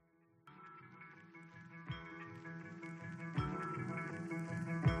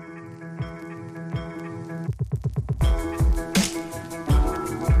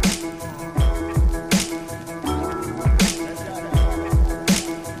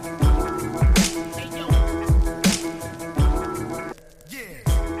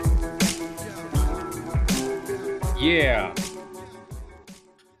Yeah.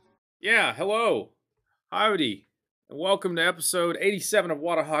 Yeah, hello. Howdy. And welcome to episode 87 of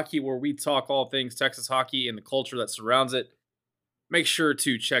Wada Hockey, where we talk all things Texas hockey and the culture that surrounds it. Make sure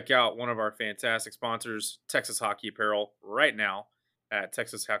to check out one of our fantastic sponsors, Texas Hockey Apparel, right now at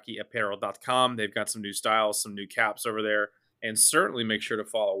texashockeyapparel.com. They've got some new styles, some new caps over there. And certainly make sure to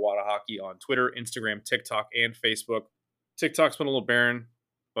follow Wada Hockey on Twitter, Instagram, TikTok, and Facebook. TikTok's been a little barren,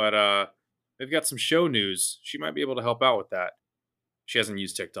 but they've got some show news. She might be able to help out with that. She hasn't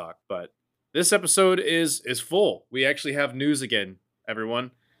used TikTok, but this episode is full. We actually have news again,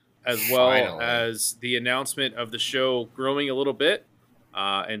 everyone, as well Finally. as the announcement of the show growing a little bit,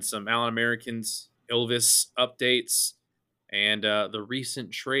 and some Allen Americans Elvis updates, and the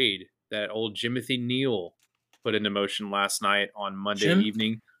recent trade that old Jimothy Neal put into motion last night on Monday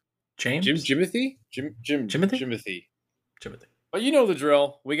evening. Timothy? Jimothy. But you know the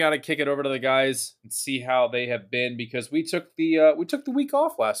drill. We got to kick it over to the guys and see how they have been, because we took the week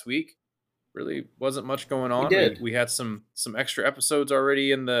off last week. Really wasn't much going on. We had some extra episodes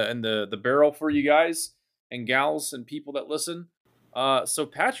already in the barrel for you guys and gals and people that listen. So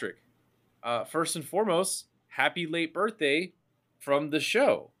Patrick, first and foremost, happy late birthday from the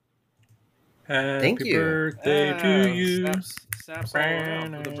show. Thank you. Birthday to you. Snaps all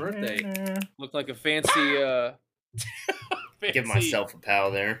around for the birthday. Looked like a fancy. Give myself a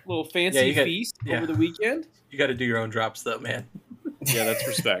pal there. Little fancy feast over the weekend. You got to do your own drops, though, man. Yeah, that's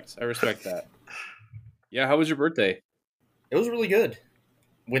respect. I respect that. Yeah, how was your birthday? It was really good.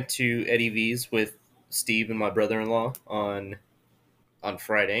 Went to Eddie V's with Steve and my brother-in-law on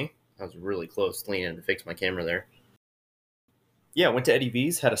Friday. I was really close leaning to fix my camera there. Yeah, went to Eddie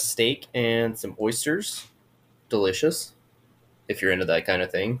V's, had a steak and some oysters. Delicious. If you're into that kind of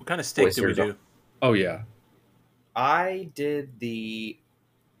thing. What kind of steak did we do? Oh, yeah. I did the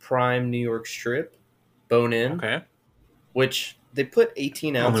prime New York strip, bone-in. Okay. Which they put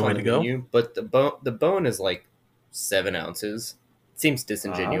 18 ounce Only way on the to go. menu, but the bone is like 7 ounces. It seems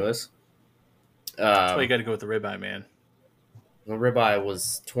disingenuous. That's why you got to go with the ribeye, man. The ribeye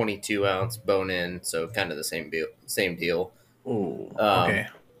was 22 ounce bone-in, so kind of the same deal. Ooh, okay.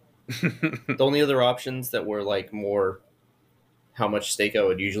 The only other options that were like more how much steak I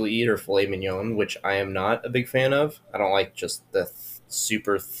would usually eat are filet mignon, which I am not a big fan of. I don't like just the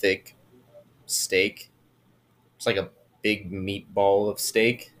super thick steak. It's like a big meatball of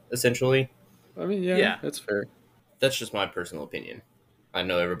steak, essentially. I mean, yeah, that's fair. That's just my personal opinion. I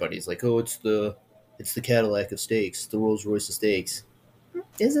know everybody's like, oh, it's the Cadillac of steaks, the Rolls Royce of steaks.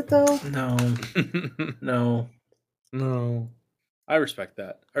 Is it though? No. No. I respect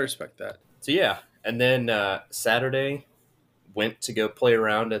that. So yeah, and then Saturday went to go play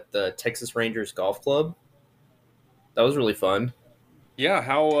around at the Texas Rangers Golf Club. That was really fun. Yeah,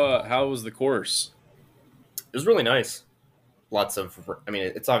 how was the course? It was really nice.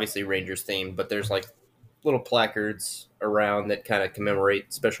 It's obviously Rangers themed, but there's like little placards around that kind of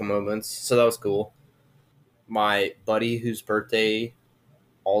commemorate special moments. So that was cool. My buddy, whose birthday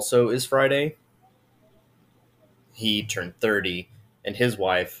also is Friday, he turned 30, and his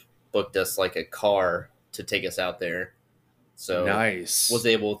wife booked us like a car to take us out there. So nice. Was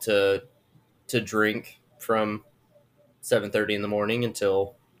able to drink from 7:30 in the morning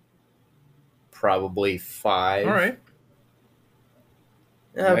until probably 5. All right.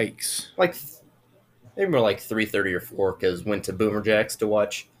 Yikes. Like maybe more like 3:30 or 4, because went to Boomer Jacks to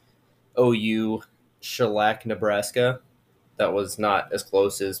watch OU shellac Nebraska. That was not as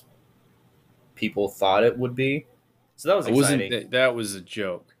close as people thought it would be. So that was exciting. That was a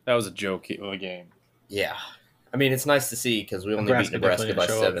joke. That was a joke of a game. Yeah. I mean, it's nice to see because we only beat Nebraska by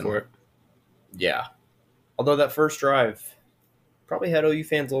 7. For it. Yeah. Although that first drive probably had OU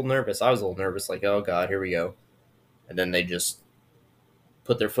fans a little nervous. I was a little nervous, like, oh, God, here we go. And then they just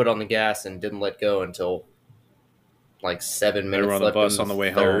put their foot on the gas and didn't let go until like 7 minutes they were on left the bus on the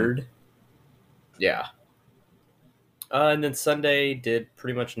way third. home. Yeah. And then Sunday did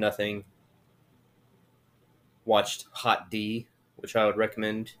pretty much nothing. Watched Hot D, which I would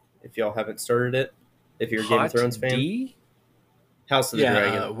recommend if y'all haven't started it. If you're a Game of Thrones fan. D? House of the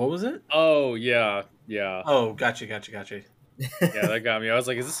Dragon. What was it? Oh, yeah. Oh, gotcha. Yeah, that got me. I was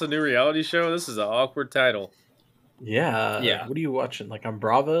like, is this a new reality show? This is an awkward title. Yeah. What are you watching? Like on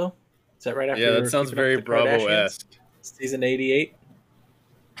Bravo? Is that right after? Yeah, that sounds very Bravo-esque. Season 88.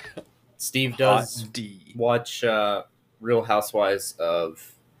 Steve does watch Real Housewives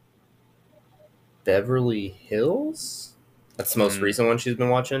of Beverly Hills. That's the most recent one she's been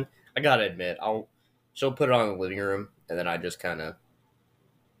watching. I gotta admit, she'll put it on in the living room, and then I just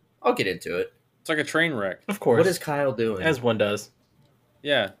I'll get into it. It's like a train wreck. Of course. What is Kyle doing? As one does.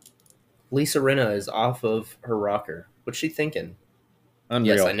 Yeah. Lisa Rinna is off of her rocker. What's she thinking?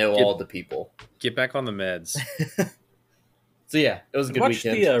 Unreal. Yes, I know all the people. Get back on the meds. So yeah, it was a good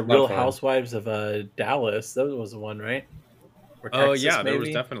weekend. Watch the Real Housewives of Dallas. That was the one, right? Or Texas, yeah, there was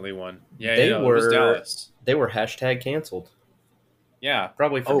definitely one. Yeah, it was Dallas. They were hashtag canceled. Yeah,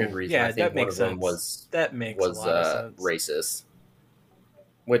 probably for good reason. Yeah, I think that makes sense. Was a lot of sense. Racist.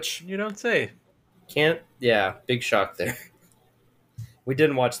 Which you don't say. Can't. Yeah, big shock there. We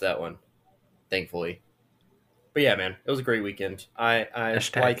didn't watch that one, thankfully. But yeah, man, it was a great weekend. I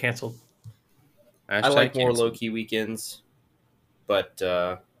hashtag canceled. I like more low key weekends, but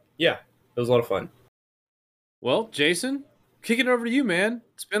yeah, it was a lot of fun. Well, Jason, kicking it over to you, man.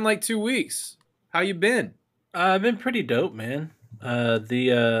 It's been like 2 weeks. How you been? I've been pretty dope, man.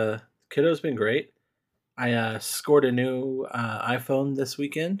 The kiddo's been great. I scored a new iPhone this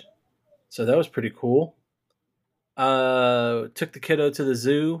weekend, so that was pretty cool. Took the kiddo to the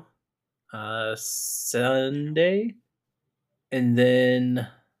zoo Sunday, and then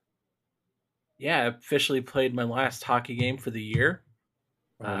I officially played my last hockey game for the year.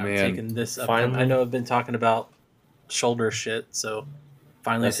 Oh man, taking this up. I know I've been talking about shoulder shit, so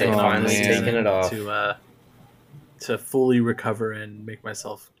finally taking it off to fully recover and make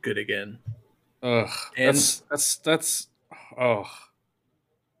myself good again. Ugh, and that's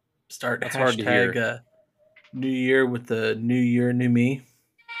start that's hashtag New Year with the New Year, New Me.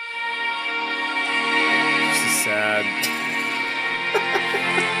 This is sad.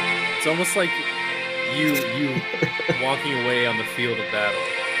 It's almost like you walking away on the field of battle.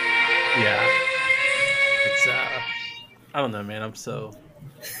 Yeah. It's I don't know, man. I'm so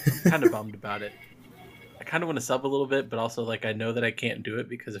kind of bummed about it. I kind of want to sub a little bit, but also like I know that I can't do it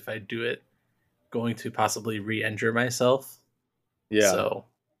because if I do it, going to possibly re-injure myself. Yeah. So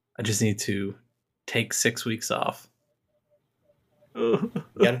I just need to take 6 weeks off. You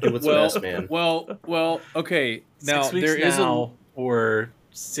gotta do what's best, man. Well, okay. Now 6 weeks or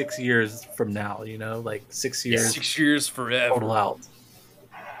 6 years from now, like 6 years. 6 years forever. Total out.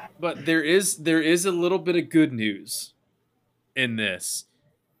 But there is a little bit of good news in this.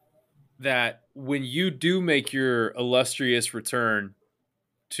 That when you do make your illustrious return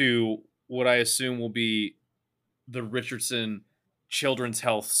to what I assume will be the Richardson Children's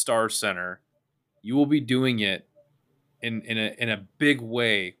Health Star Center, you will be doing it in a big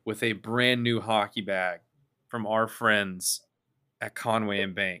way with a brand new hockey bag from our friends at Conway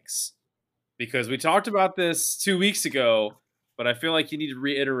and Banks. Because we talked about this 2 weeks ago, but I feel like you need to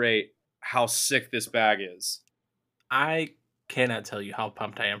reiterate how sick this bag is. I cannot tell you how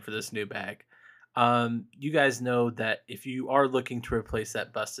pumped I am for this new bag. You guys know that if you are looking to replace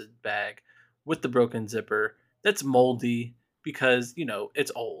that busted bag with the broken zipper, that's moldy because,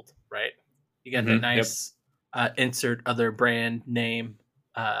 it's old, right? You got that nice insert other brand name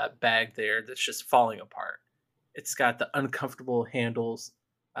bag there that's just falling apart. It's got the uncomfortable handles.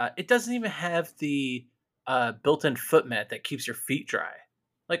 It doesn't even have the built-in foot mat that keeps your feet dry.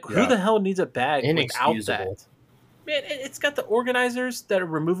 Like, who the hell needs a bag without that? Man, it's got the organizers that are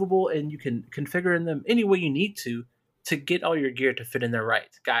removable, and you can configure in them any way you need to get all your gear to fit in there right.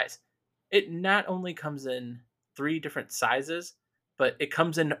 Guys, it not only comes in 3 different sizes, but it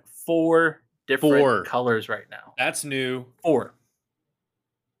comes in 4 different colors right now. That's new. 4.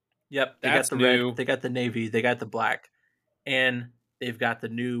 Yep, they That's got the new. red, they got the navy, they got the black, and they've got the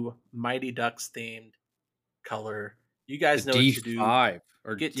new Mighty Ducks themed color. You guys know what to do.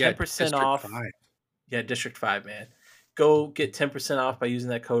 Or get 10% off. 5. Yeah, District 5, man. Go get 10% off by using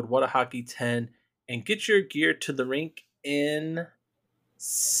that code WhataHockey10 and get your gear to the rink in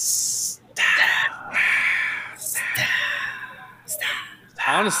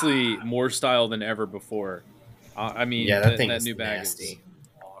honestly more style than ever before. I mean, that new bag nasty. Is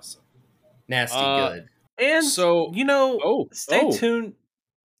awesome. Nasty good. And so stay tuned.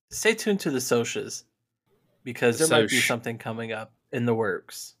 Stay tuned to the socials because there might be something coming up in the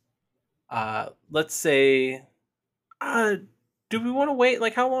works. Let's say, do we want to wait?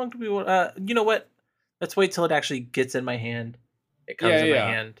 Like, how long do we want? You know what? Let's wait till it actually gets in my hand. It comes in my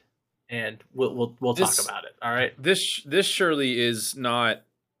hand, and we'll talk about it. All right. This surely is not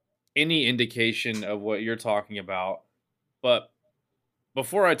any indication of what you're talking about. But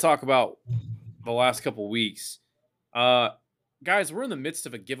before I talk about the last couple weeks, guys, we're in the midst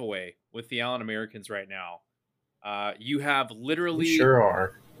of a giveaway with the Allen Americans right now. You have literally. We sure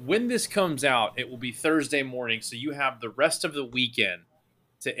are. When this comes out, it will be Thursday morning, so you have the rest of the weekend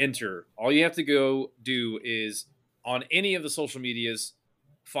to enter. All you have to go do is, on any of the social medias,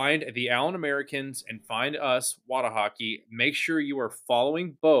 find the Allen Americans and find us, Wada Hockey. Make sure you are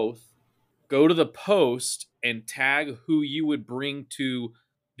following both. Go to the post and tag who you would bring to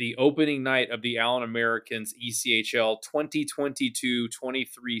the opening night of the Allen Americans ECHL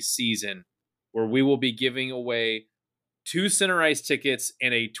 2022-23 season, where we will be giving away 2 center ice tickets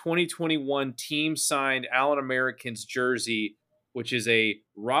and a 2021 team signed Allen Americans jersey, which is a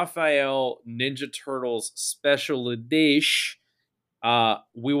Raphael Ninja Turtles special edition.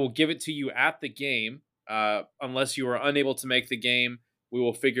 We will give it to you at the game. Unless you are unable to make the game, we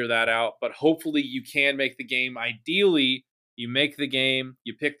will figure that out. But hopefully you can make the game. Ideally, you make the game,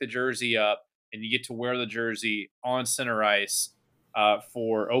 you pick the jersey up, and you get to wear the jersey on center ice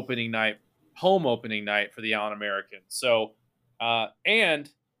for opening night, home opening night for the Allen Americans. So, and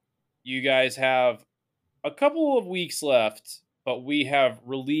you guys have a couple of weeks left, but we have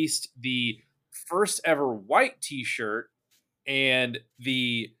released the first ever white t-shirt and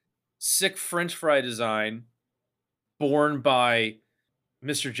the sick French fry design born by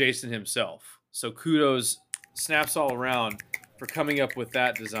Mr. Jason himself. So kudos, snaps all around for coming up with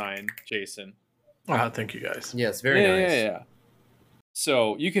that design, Jason. Thank you guys. Yes, very nice. Yeah.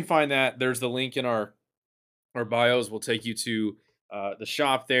 So you can find that. There's the link in our bios. We'll take you to the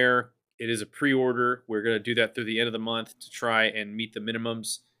shop there. It is a pre-order. We're going to do that through the end of the month to try and meet the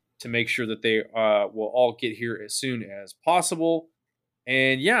minimums to make sure that they will all get here as soon as possible.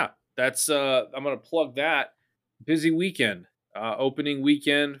 And yeah, that's I'm going to plug that. Busy weekend. Opening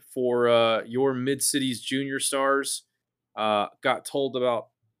weekend for your Mid-Cities Junior Stars. Got told about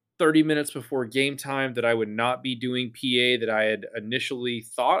 30 minutes before game time that I would not be doing PA that I had initially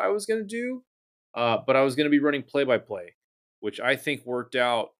thought I was going to do, but I was going to be running play-by-play, which I think worked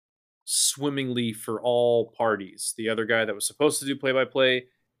out swimmingly for all parties. The other guy that was supposed to do play-by-play,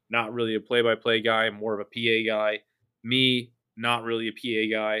 not really a play-by-play guy, more of a PA guy. Me, not really a PA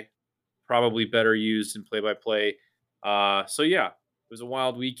guy, probably better used in play-by-play. So yeah, it was a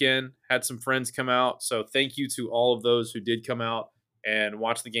wild weekend. Had some friends come out. So thank you to all of those who did come out and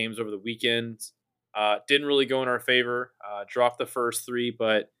watch the games over the weekend. Didn't really go in our favor. Dropped the first 3,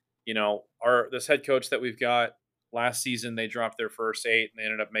 but you know, this head coach that we've got last season, they dropped their first 8 and they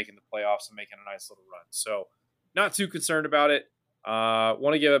ended up making the playoffs and making a nice little run. So not too concerned about it.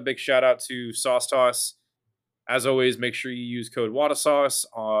 Want to give a big shout out to Sauce Toss. As always, make sure you use code WATASauce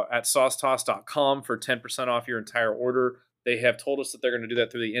at saucetoss.com for 10% off your entire order. They have told us that they're going to do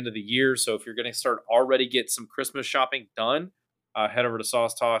that through the end of the year. So if you're going to start already get some Christmas shopping done, head over to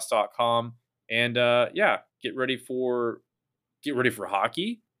saucetoss.com and yeah, get ready for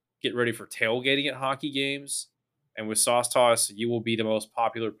hockey, get ready for tailgating at hockey games. And with Sauce Toss, you will be the most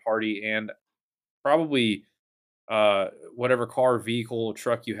popular party and probably whatever car, vehicle,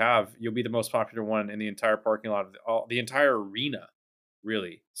 truck you have, you'll be the most popular one in the entire parking lot of the entire arena,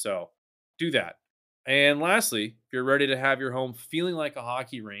 really. So do that. And lastly, if you're ready to have your home feeling like a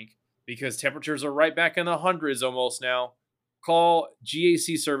hockey rink, because temperatures are right back in the hundreds almost now, call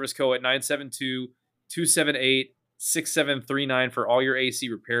GAC Service Co. at 972-278-6739 for all your AC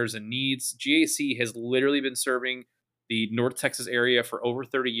repairs and needs. GAC has literally been serving the North Texas area for over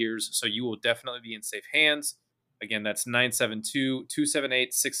 30 years, so you will definitely be in safe hands. Again, that's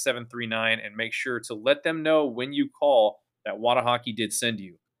 972-278-6739, and make sure to let them know when you call that Wada Hockey did send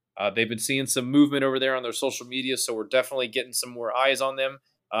you. They've been seeing some movement over there on their social media, so we're definitely getting some more eyes on them.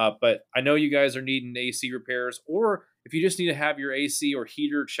 But I know you guys are needing AC repairs, or if you just need to have your AC or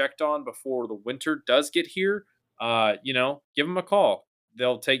heater checked on before the winter does get here, give them a call.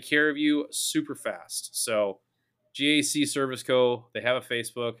 They'll take care of you super fast. So GAC Service Co., they have a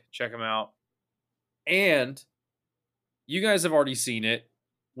Facebook. Check them out. And you guys have already seen it.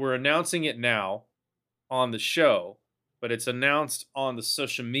 We're announcing it now on the show, but it's announced on the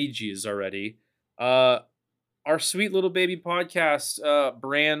social medias already. Our sweet little baby podcast,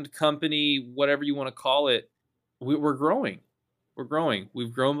 brand, company, whatever you want to call it, we're growing. We're growing.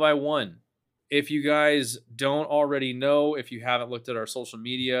 We've grown by 1. If you guys don't already know, if you haven't looked at our social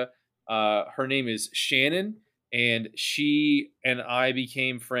media, her name is Shannon, and she and I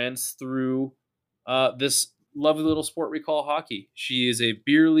became friends through this lovely little sport we call hockey. She is a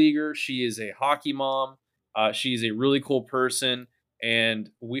beer leaguer. She is a hockey mom. She's a really cool person, and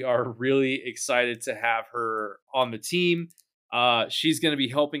we are really excited to have her on the team. She's going to be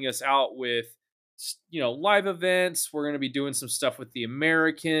helping us out with, live events. We're going to be doing some stuff with the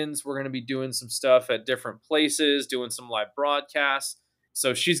Americans. We're going to be doing some stuff at different places, doing some live broadcasts.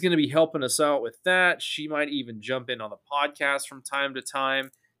 So she's going to be helping us out with that. She might even jump in on the podcast from time to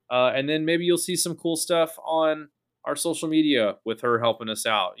time. And then maybe you'll see some cool stuff on our social media with her helping us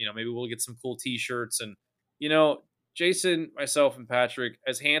out. Maybe we'll get some cool t-shirts. And, Jason, myself, and Patrick,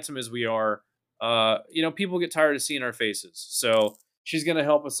 as handsome as we are, people get tired of seeing our faces. So she's going to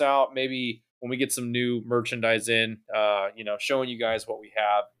help us out. Maybe when we get some new merchandise in, showing you guys what we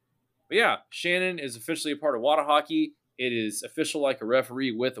have. But yeah, Shannon is officially a part of Wada Hockey. It is official like a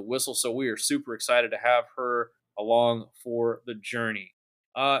referee with a whistle, so we are super excited to have her along for the journey.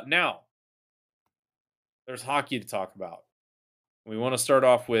 Now, there's hockey to talk about. We want to start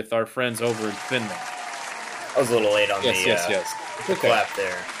off with our friends over in Finland. I was a little late on the clap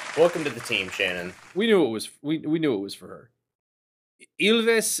there. Welcome to the team, Shannon. We knew it was we knew it was for her.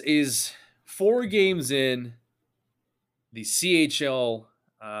 Ilves is 4 games in the CHL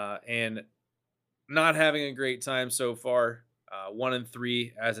and not having a great time so far.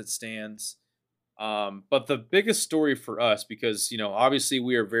 1-3 as it stands. But the biggest story for us, because obviously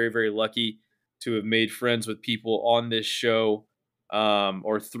we are very, very lucky to have made friends with people on this show,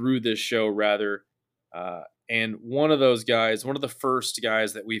 or through this show rather. And one of those guys, one of the first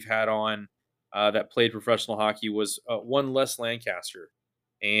guys that we've had on that played professional hockey was one Les Lancaster.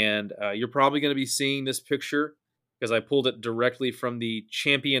 And you're probably going to be seeing this picture because I pulled it directly from the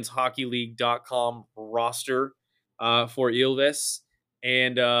championshockeyleague.com roster for Ilves.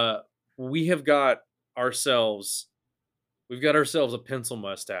 And we've got ourselves a pencil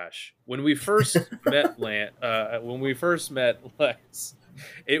mustache. When we first met Lex,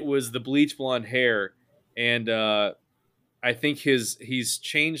 it was the bleach blonde hair. And I think he's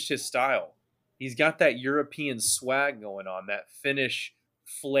changed his style. He's got that European swag going on, that Finnish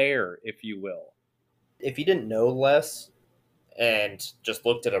flair, if you will. If you didn't know Les and just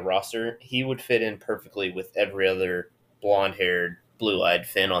looked at a roster, he would fit in perfectly with every other blonde-haired, blue-eyed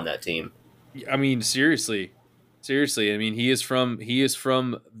Finn on that team. I mean, seriously. I mean, he is from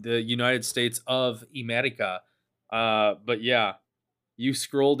the United States of America. But yeah, you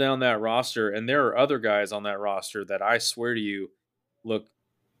scroll down that roster, and there are other guys on that roster that I swear to you look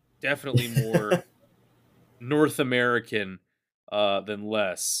definitely more North American than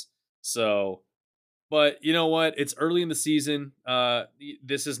Les. So, but you know what? It's early in the season.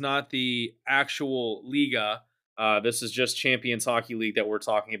 This is not the actual Liga. This is just Champions Hockey League that we're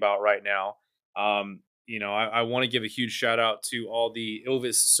talking about right now. I want to give a huge shout out to all the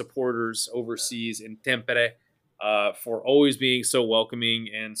Ilves supporters overseas in Tampere for always being so welcoming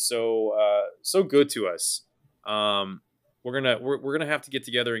and so good to us. We're gonna have to get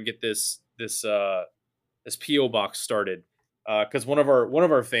together and get this PO box started because one of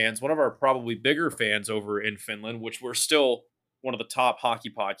our fans, one of our probably bigger fans over in Finland, which we're still one of the top hockey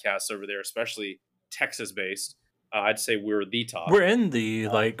podcasts over there, especially Texas based. I'd say we're the top. We're in the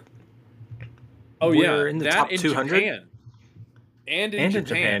we're in the top 200 and in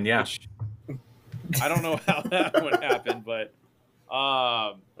Japan, yeah. Which, I don't know how that would happen, but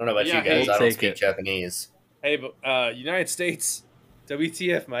I don't know about you guys. I don't speak Japanese. Hey, but United States,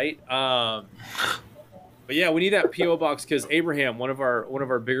 WTF, mate. But yeah, we need that PO box because Abraham, one of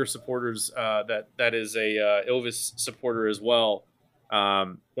our bigger supporters, that is a Ilves supporter as well,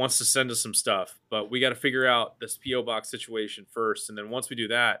 wants to send us some stuff. But we got to figure out this PO box situation first, and then once we do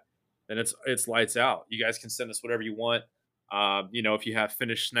that, then it's lights out. You guys can send us whatever you want. If you have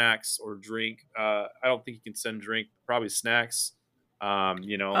Finnish snacks or drink, I don't think you can send drink, probably snacks. I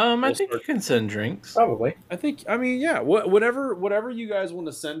think you can send drinks. Probably. Whatever you guys want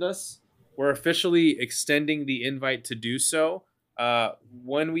to send us, we're officially extending the invite to do so.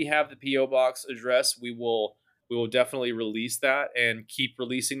 When we have the PO box address, we will definitely release that and keep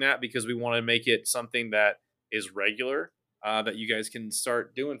releasing that because we want to make it something that is regular, that you guys can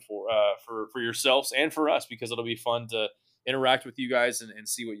start doing for yourselves and for us, because it'll be fun to interact with you guys and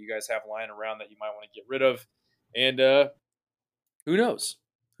see what you guys have lying around that you might want to get rid of. And who knows?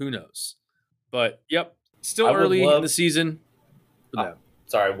 But yep, still early in the season for them.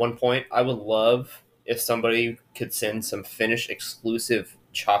 Sorry, one point. I would love if somebody could send some Finnish exclusive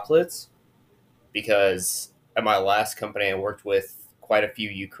chocolates, because at my last company I worked with quite a few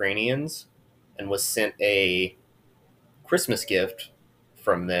Ukrainians and was sent a Christmas gift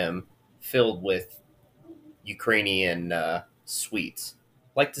from them filled with Ukrainian sweets.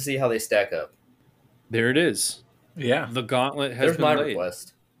 Like to see how they stack up. There it is. Yeah. The gauntlet has been laid. There's my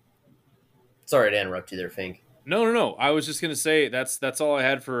request. Sorry to interrupt you there, Fink. No. I was just going to say that's all I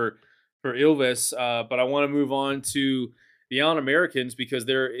had for Ilves, but I want to move on to the Allen Americans because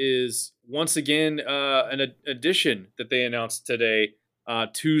there is once again an addition that they announced today,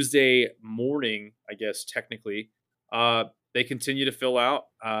 Tuesday morning, I guess technically. They continue to fill out,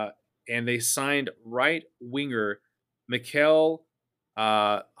 and they signed right winger Mikhail.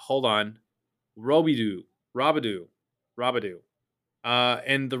 Rabadou.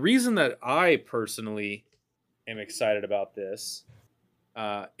 And the reason that I personally am excited about this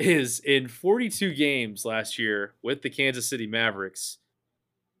is in 42 games last year with the Kansas City Mavericks,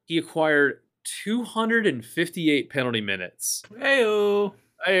 he acquired 258 penalty minutes. Heyo.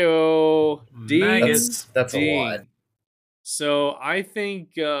 Ayo, Maggots. That's a lot. So I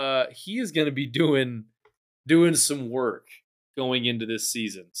think he is going to be doing some work going into this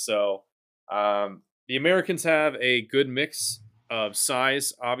season. So the Americans have a good mix of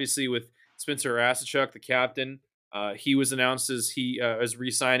size, obviously with Spencer Asachuk, the captain. He was announced as as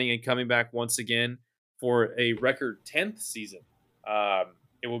re-signing and coming back once again for a record 10th season.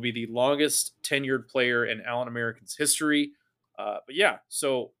 It will be the longest tenured player in Allen Americans history. But yeah,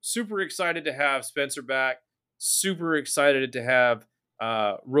 so super excited to have Spencer back. Super excited to have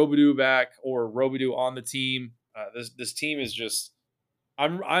Robidoux back, or Robidoux on the team. This team is just,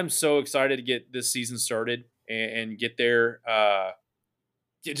 I'm so excited to get this season started and get there.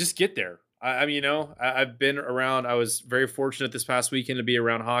 Just get there. I mean, I've been around. I was very fortunate this past weekend to be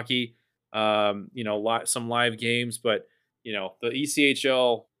around hockey. Some live games, but the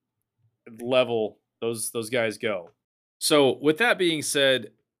ECHL level, those guys go. So with that being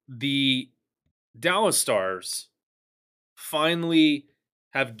said, the Dallas Stars finally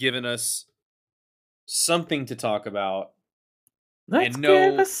have given us something to talk about. Let's And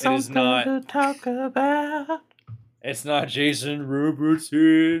no, give us it is something not. to talk about. It's not Jason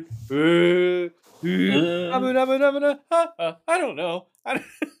Robertson. I don't know.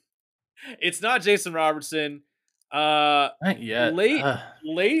 It's not Jason Robertson. Not yet.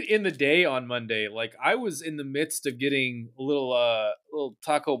 Late in the day on Monday, like I was in the midst of getting a little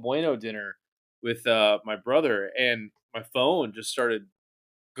Taco Bueno dinner with my brother, and my phone just started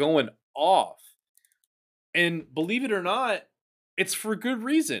going off. And believe it or not, it's for good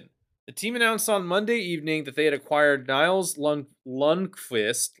reason. The team announced on Monday evening that they had acquired Niles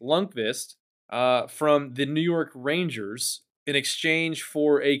Lundqvist from the New York Rangers in exchange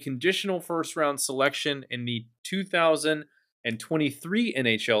for a conditional first-round selection in the 2023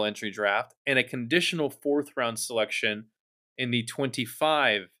 NHL entry draft and a conditional fourth-round selection in the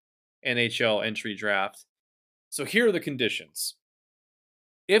 25 NHL entry draft. So here are the conditions.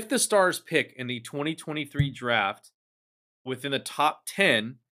 If the Stars pick in the 2023 draft within the top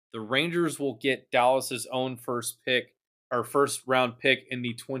 10, the Rangers will get Dallas's own first round pick in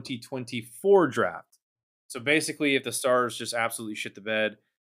the 2024 draft. So basically, if the Stars just absolutely shit the bed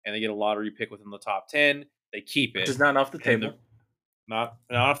and they get a lottery pick within the top 10, they keep it. Which is not off the table. Not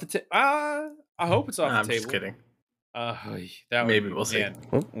off the table. I hope it's off the I'm table. just kidding. That Maybe we'll see.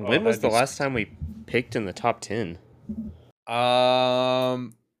 When was the last time we picked in the top 10? Well,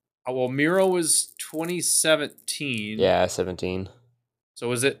 Miro was 2017. Yeah, 17. So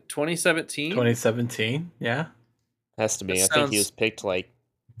was it 2017? 2017, yeah. Has to be. That I think he sounds- was picked let's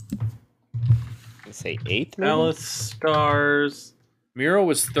say 8th, maybe? Dallas Stars. Miro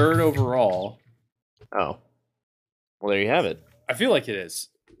was 3rd overall. Oh. Well, there you have it. I feel like it is.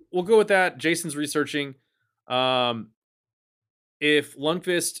 We'll go with that. Jason's researching. If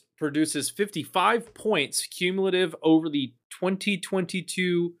Lundqvist produces 55 points cumulative over the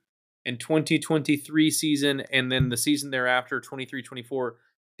 2022 and 2023 season, and then the season thereafter, 23-24,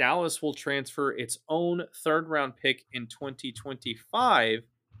 Dallas will transfer its own third-round pick in 2025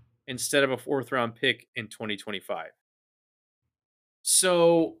 instead of a fourth-round pick in 2025.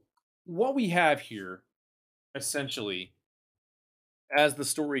 So what we have here, essentially, as the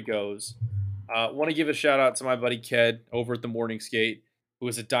story goes, want to give a shout out to my buddy Ked over at the Morning Skate, who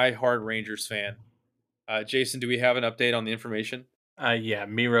is a diehard Rangers fan. Jason, do we have an update on the information? Yeah,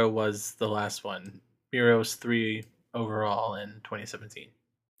 Miro was the last one. Miro was 3 overall in 2017.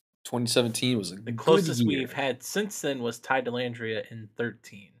 2017 was the closest we've had since then was Ty Dellandrea in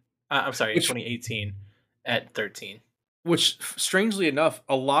 13. In 2018 at 13. Which, strangely enough,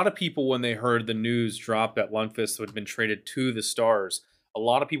 a lot of people, when they heard the news drop that Lundqvist had been traded to the Stars, a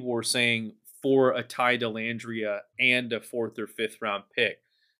lot of people were saying for a Ty Dellandrea and a 4th or 5th round pick.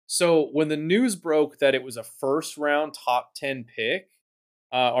 So when the news broke that it was a first round top 10 pick,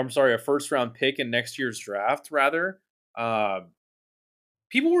 a first round pick in next year's draft, rather,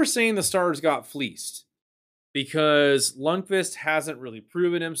 people were saying the Stars got fleeced because Lundqvist hasn't really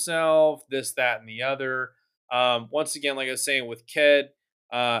proven himself, this, that, and the other. Once again, like I was saying with Ked,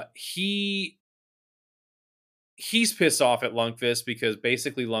 he's pissed off at Lundqvist because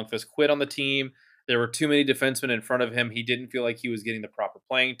basically Lundqvist quit on the team. There were too many defensemen in front of him. He didn't feel like he was getting the proper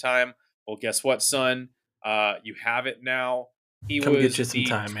playing time. Well, guess what, son? You have it now. Come get you some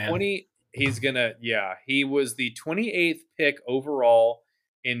time, man. He was the 28th pick overall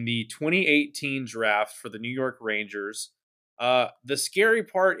in the 2018 draft for the New York Rangers. The scary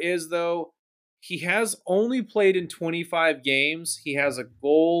part is, though, he has only played in 25 games. He has a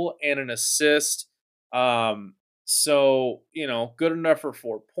goal and an assist. So, good enough for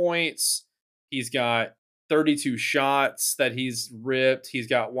 4 points. He's got 32 shots that he's ripped. He's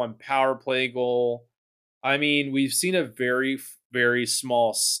got 1 power play goal. I mean, we've seen a very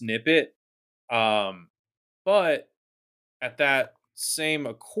small snippet. Um, but at that same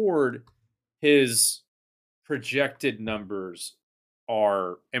accord, his projected numbers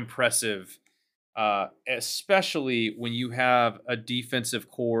are impressive, especially when you have a defensive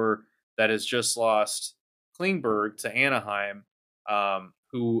core that has just lost Klingberg to Anaheim,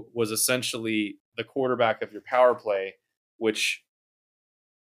 who was essentially the quarterback of your power play, which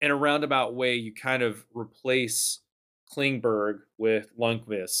in a roundabout way, you kind of replace Klingberg with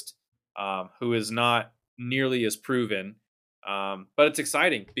Lundqvist, who is not nearly as proven. But it's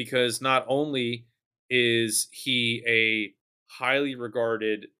exciting because not only is he a highly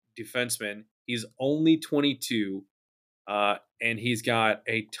regarded defenseman, he's only 22, and he's got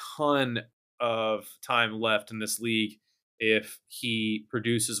a ton of time left in this league if he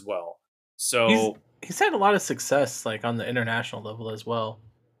produces well. He's So he's had a lot of success like on the international level as well.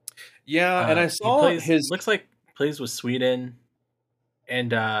 yeah, and I He saw plays his looks like plays with Sweden,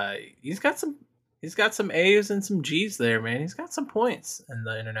 and he's got some A's and some G's there, man. He's got some points in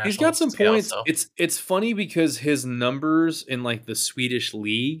the He's international got some scale. points. So It's funny because his numbers in like the Swedish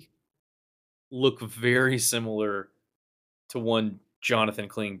league look very similar to one Jonathan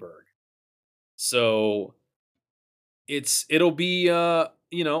Klingberg. So it'll be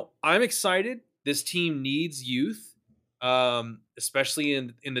I'm excited. This team needs youth. Especially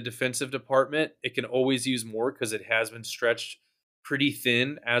in the defensive department. It can always use more because it has been stretched pretty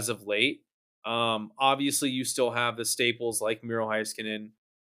thin as of late. Obviously you still have the staples like Miro Heiskanen,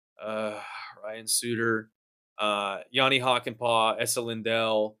 uh, Ryan Suter, Yanni Hakanpää, Esa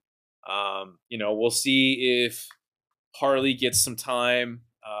Lindell. We'll see if Harley gets some time.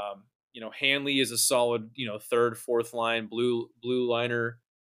 Hanley is a solid, third, fourth line, blue liner.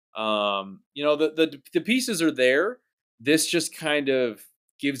 The pieces are there. This just kind of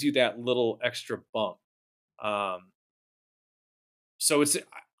gives you that little extra bump. Um, so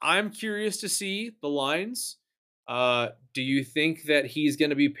I'm curious to see the lines. Do you think that he's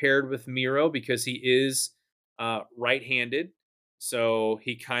going to be paired with Miro because he is right-handed? So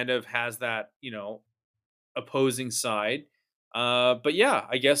he kind of has that, opposing side. But yeah,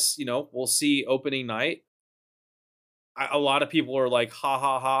 I guess, we'll see opening night. A lot of people are like, ha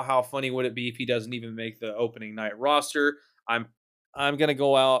ha ha, how funny would it be if he doesn't even make the opening night roster? I'm gonna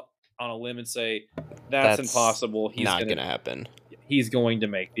go out on a limb and say that's impossible. Not gonna happen. He's going to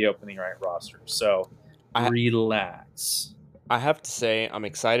make the opening night roster. So relax. I have to say I'm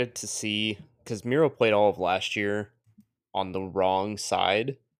excited to see because Miro played all of last year on the wrong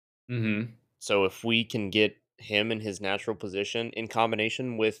side. Mm-hmm. So if we can get him in his natural position in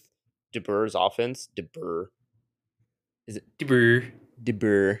combination with DeBur's offense, is it DeBur?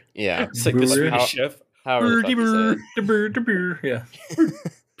 DeBur? Yeah, It's like the Swedish chef. However the fuck you say it. DeBur, yeah.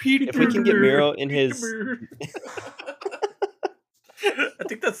 If we can get Miro in his, I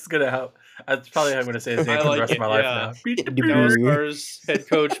think that's gonna help. That's probably how I'm gonna say his name for the rest of my life now. Pete Noah DeBur. Stars head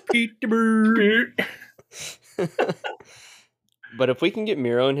coach Pete DeBur. But if we can get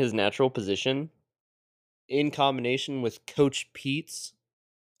Miro in his natural position, in combination with Coach Pete's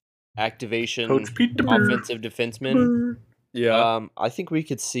activation, Coach Pete DeBur. offensive defenseman, Yeah, I think we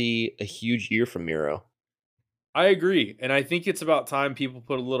could see a huge year from Miro. I agree, and I think it's about time people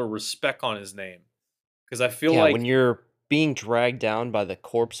put a little respect on his name because I feel Yeah, like when you're being dragged down by the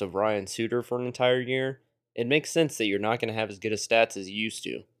corpse of Ryan Suter for an entire year, it makes sense that you're not going to have as good a stats as you used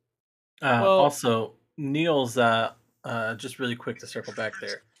to. Also, Neil's just really quick to circle back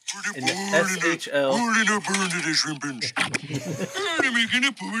there. In the SHL.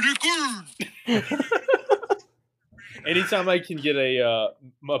 anytime I can get a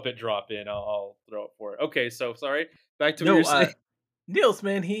Muppet drop in, I'll throw it for it. Okay, so sorry. Back to what you were saying. Niels,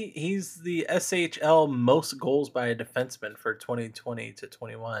 man, he's the SHL most goals by a defenseman for 2020 to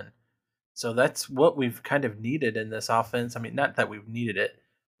 21. So that's what we've kind of needed in this offense. I mean, not that we've needed it,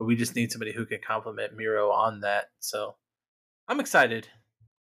 but we just need somebody who can complement Miro on that. So I'm excited.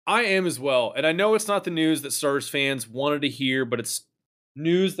 I am as well, and I know it's not the news that Stars fans wanted to hear, but it's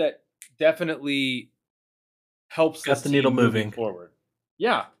news that definitely helps Got this the needle team moving forward.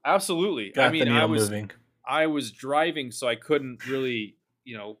 Yeah, absolutely. Got I mean, the needle moving. I was driving, so I couldn't really,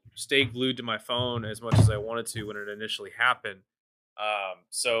 stay glued to my phone as much as I wanted to when it initially happened.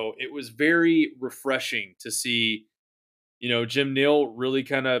 So it was very refreshing to see, Jim Neal really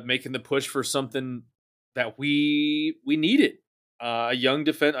kind of making the push for something that we needed.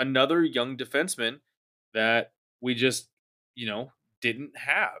 Another young defenseman that we just, didn't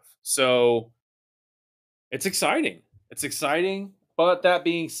have. So it's exciting. It's exciting. But that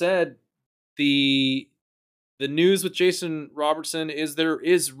being said, the news with Jason Robertson is there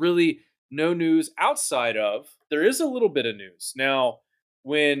is really no news outside of there is a little bit of news now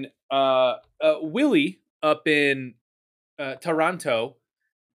when Willie up in Toronto,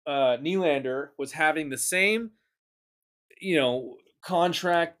 Nylander was having the same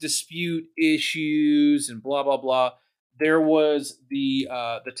contract dispute issues and blah blah blah. There was the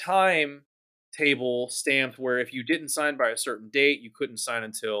time table stamped where if you didn't sign by a certain date, you couldn't sign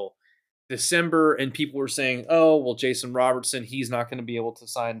until December, and people were saying, "Oh, well, Jason Robertson, he's not going to be able to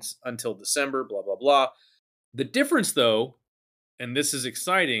sign until December." Blah blah blah. The difference, though, and this is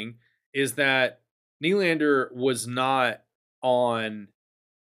exciting, is that Nylander was not on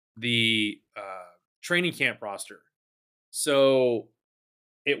the training camp roster. So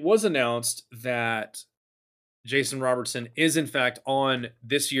it was announced that Jason Robertson is, in fact, on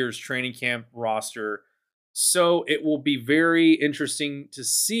this year's training camp roster. So it will be very interesting to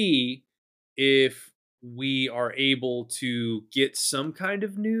see if we are able to get some kind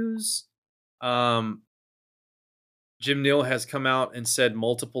of news. Jim Neal has come out and said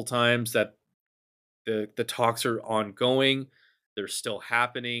multiple times that the talks are ongoing. They're still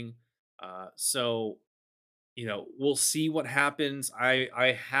happening. So we'll see what happens.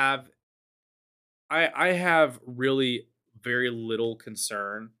 I have really very little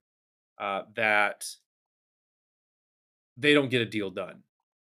concern that they don't get a deal done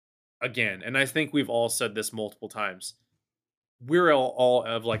again. And I think we've all said this multiple times. We're all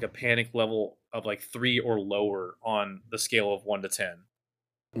of like a panic level of like 3 or lower on the scale of 1 to 10.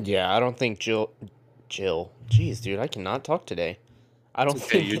 Yeah, I don't think Jill. Jeez, dude, I cannot talk today. I don't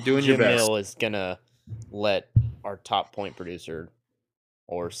okay, think you're doing your Jim best. Mill is gonna let our top point producer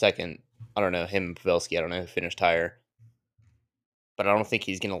or second, I don't know, him and Pavelski, I don't know who finished higher. But I don't think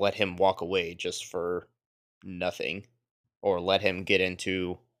he's gonna let him walk away just for nothing. Or let him get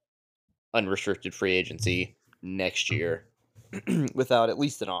into unrestricted free agency next year without at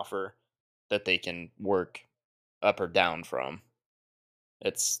least an offer that they can work up or down from.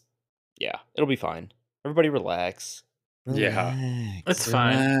 It'll be fine. Everybody relax. Yeah. It's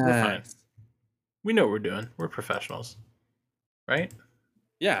fine. We're fine. We know what we're doing. We're professionals. Right?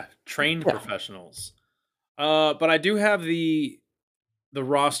 Yeah, trained professionals. But I do have the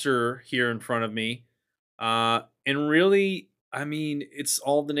roster here in front of me. And really, I mean, it's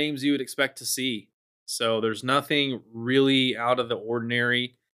all the names you would expect to see. So there's nothing really out of the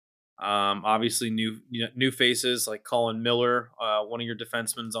ordinary. Obviously, new faces like Colin Miller, one of your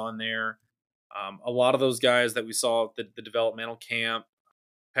defensemen's on there. A lot of those guys that we saw at the developmental camp,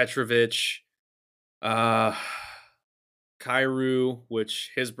 Petrovich, Kyrou, which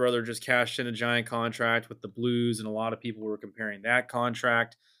his brother just cashed in a giant contract with the Blues, and a lot of people were comparing that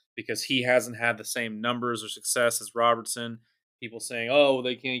contract because he hasn't had the same numbers or success as Robertson. People saying, "Oh,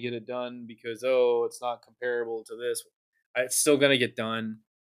 they can't get it done because it's not comparable to this." It's still going to get done.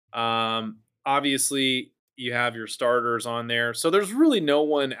 Obviously, you have your starters on there, so there's really no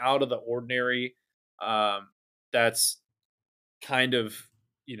one out of the ordinary. That's kind of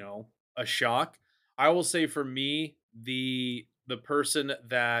a shock. I will say for me, the person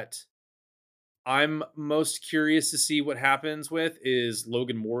that I'm most curious to see what happens with is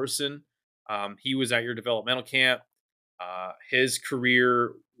Logan Morrison. He was at your developmental camp. His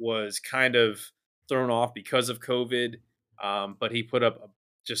career was kind of thrown off because of COVID, but he put up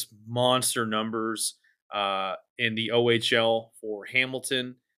just monster numbers in the OHL for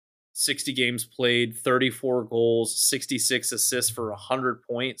Hamilton. 60 games played, 34 goals, 66 assists for 100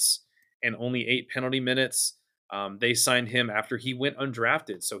 points, and only 8 penalty minutes. They signed him after he went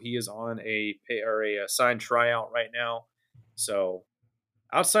undrafted, so he is on a signed tryout right now. So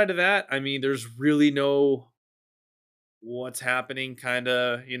outside of that, I mean, there's really no what's happening kind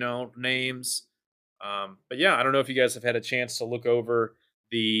of names. But yeah, I don't know if you guys have had a chance to look over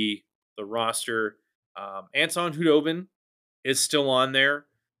the roster. Anton Khudobin is still on there.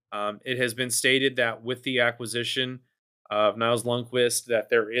 It has been stated that with the acquisition of Niles Lundqvist, that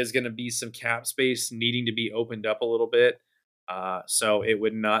there is going to be some cap space needing to be opened up a little bit. So it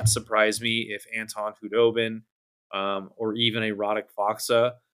would not surprise me if Anton Khudobin or even a Radek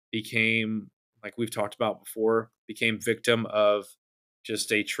Faksa became, like we've talked about before, became victim of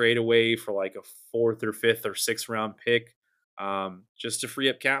just a trade away for like a 4th or 5th or 6th round pick just to free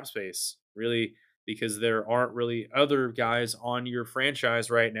up cap space, really, because there aren't really other guys on your franchise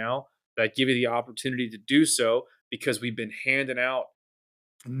right now that give you the opportunity to do so, because we've been handing out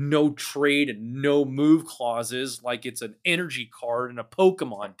no trade and no move clauses like it's an energy card in a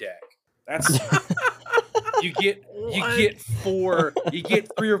Pokemon deck. That's you get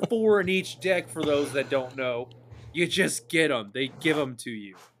 3 or 4 in each deck. For those that don't know, you just get them. They give them to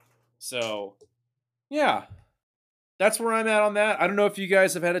you. So, yeah, that's where I'm at on that. I don't know if you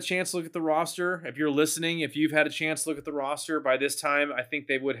guys have had a chance to look at the roster. If you're listening, if you've had a chance to look at the roster, by this time, I think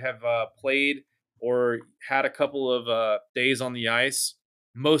they would have played or had a couple of days on the ice.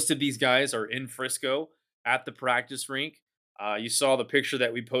 Most of these guys are in Frisco at the practice rink. You saw the picture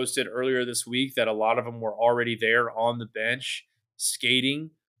that we posted earlier this week that a lot of them were already there on the bench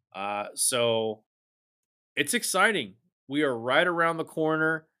skating. So it's exciting. We are right around the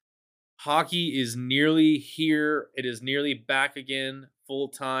corner. Hockey is nearly here. It is nearly back again full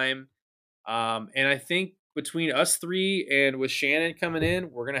time. And I think between us three and with Shannon coming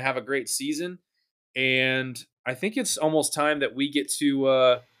in, we're going to have a great season. And I think it's almost time that we get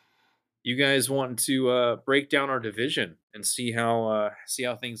to you guys wanting to break down our division and see how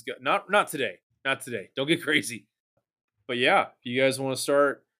things go. Not today. Not today. Don't get crazy. But yeah, if you guys want to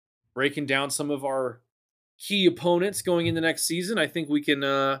start breaking down some of our key opponents going into next season, I think we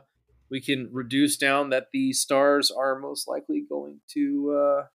can reduce down that the Stars are most likely going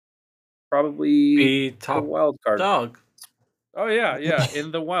to probably be top wild card dog. Oh yeah,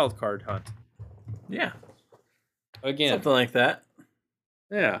 in the wild card hunt. Yeah, again, something like that.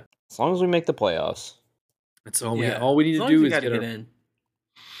 Yeah, as long as we make the playoffs. That's all we need to do is get in.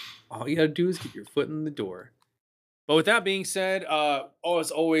 All you got to do is get your foot in the door. But with that being said,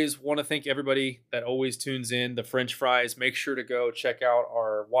 as always, want to thank everybody that always tunes in. The French fries. Make sure to go check out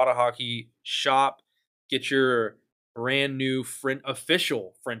our Wada Hockey shop. Get your brand new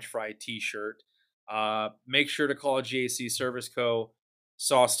official French fry T-shirt. Make sure to call GAC Service Co.,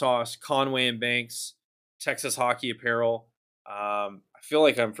 Sauce Toss, Conway and Banks, Texas Hockey Apparel. I feel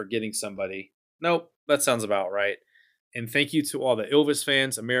like I'm forgetting somebody. Nope, that sounds about right. And thank you to all the Ilves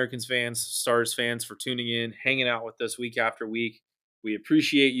fans, Americans fans, Stars fans for tuning in, hanging out with us week after week. We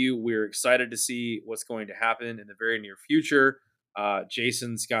appreciate you. We're excited to see what's going to happen in the very near future.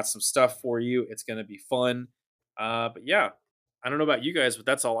 Jason's got some stuff for you. It's going to be fun. But yeah, I don't know about you guys, but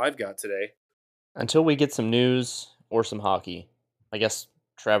that's all I've got today. Until we get some news or some hockey, I guess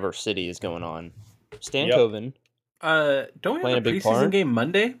Traverse City is going on. Stan Coven. Don't we have a preseason game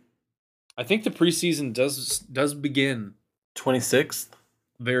Monday? I think the preseason does begin 26th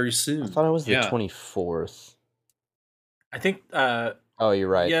very soon. I thought it was the 24th. I think. Oh, you're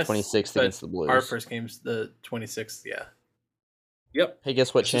right. Yes, 26th against the Blues. Our first game's the 26th. Yeah. Yep. Hey,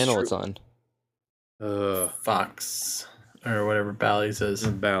 guess what channel it's on? Fox or whatever Bally's is.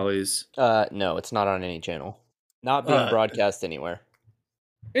 Bally's. No, it's not on any channel. Not being broadcast anywhere.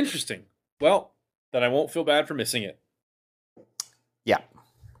 Interesting. Well, then I won't feel bad for missing it. Yeah.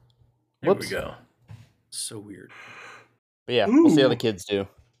 There we go. So weird. But yeah, we'll see how the kids do.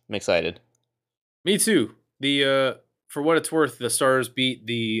 I'm excited. Me too. For what it's worth, the Stars beat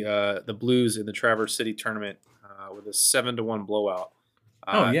the Blues in the Traverse City tournament with a 7-1 blowout.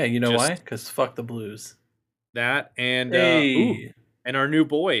 Yeah, you know why? Because fuck the Blues. That and and our new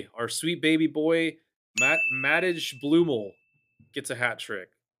boy, our sweet baby boy, Matej Blumel, gets a hat trick.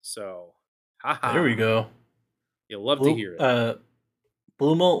 So, there we go. You'll love to hear it.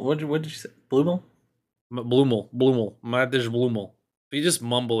 Blumel, what did you say? Blumel? Blumel, Matej Blumel. If you just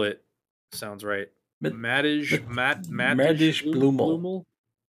mumble it, sounds right. Matej Blumel.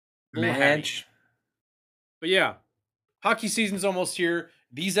 Madge. But yeah, hockey season's almost here.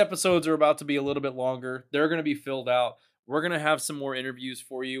 These episodes are about to be a little bit longer. They're going to be filled out. We're going to have some more interviews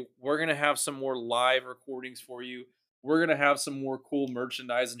for you. We're going to have some more live recordings for you. We're going to have some more cool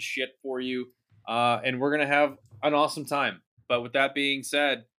merchandise and shit for you. And we're going to have an awesome time. But with that being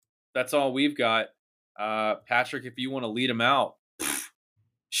said, that's all we've got. Patrick, if you want to lead them out,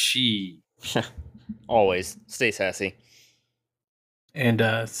 Always stay sassy.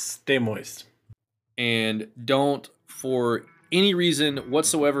 And stay moist. And don't, for any reason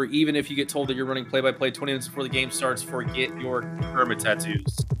whatsoever, even if you get told that you're running play-by-play 20 minutes before the game starts, forget your perma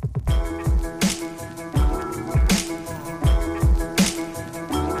tattoos.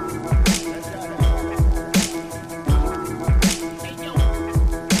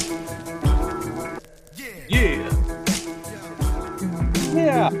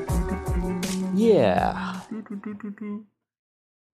 Yeah.